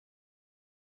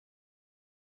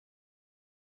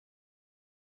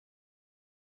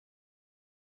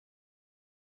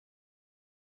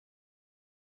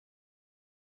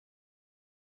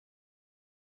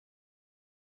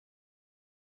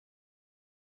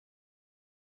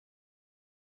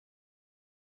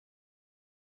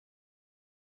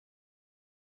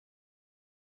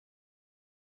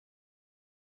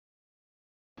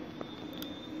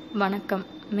வணக்கம்.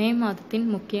 மே மாதத்தின்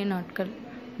முக்கிய நாட்கள்.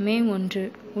 மே 1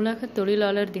 உலக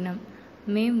தொழிலாளர் தினம்.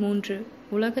 மே 3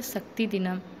 உலக சக்தி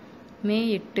தினம். மே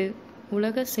 8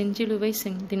 உலக செஞ்சிலுவை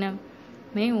தினம்.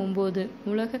 மே 9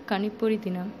 உலக கணிப்பொறி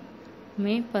தினம்.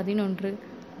 மே 11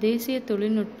 தேசிய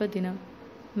தொழில்நுட்ப தினம்.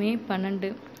 மே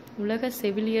 12 உலக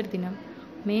செவிலியர் தினம்.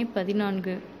 மே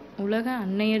 14 உலக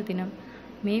அன்னையர் தினம்.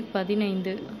 மே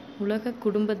 15 உலக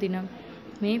குடும்ப தினம்.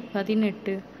 மே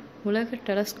 18 உலக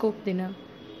டெலஸ்கோப் தினம்.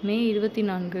 மே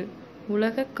 24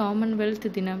 உலக காமன்வெல்த்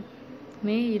தினம்.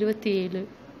 மே 27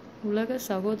 உலக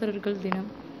சகோதரர்கள் தினம்.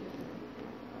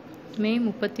 மே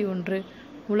 31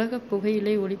 உலக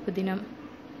புகையிலை ஒழிப்பு தினம்.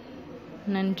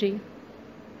 நன்றி.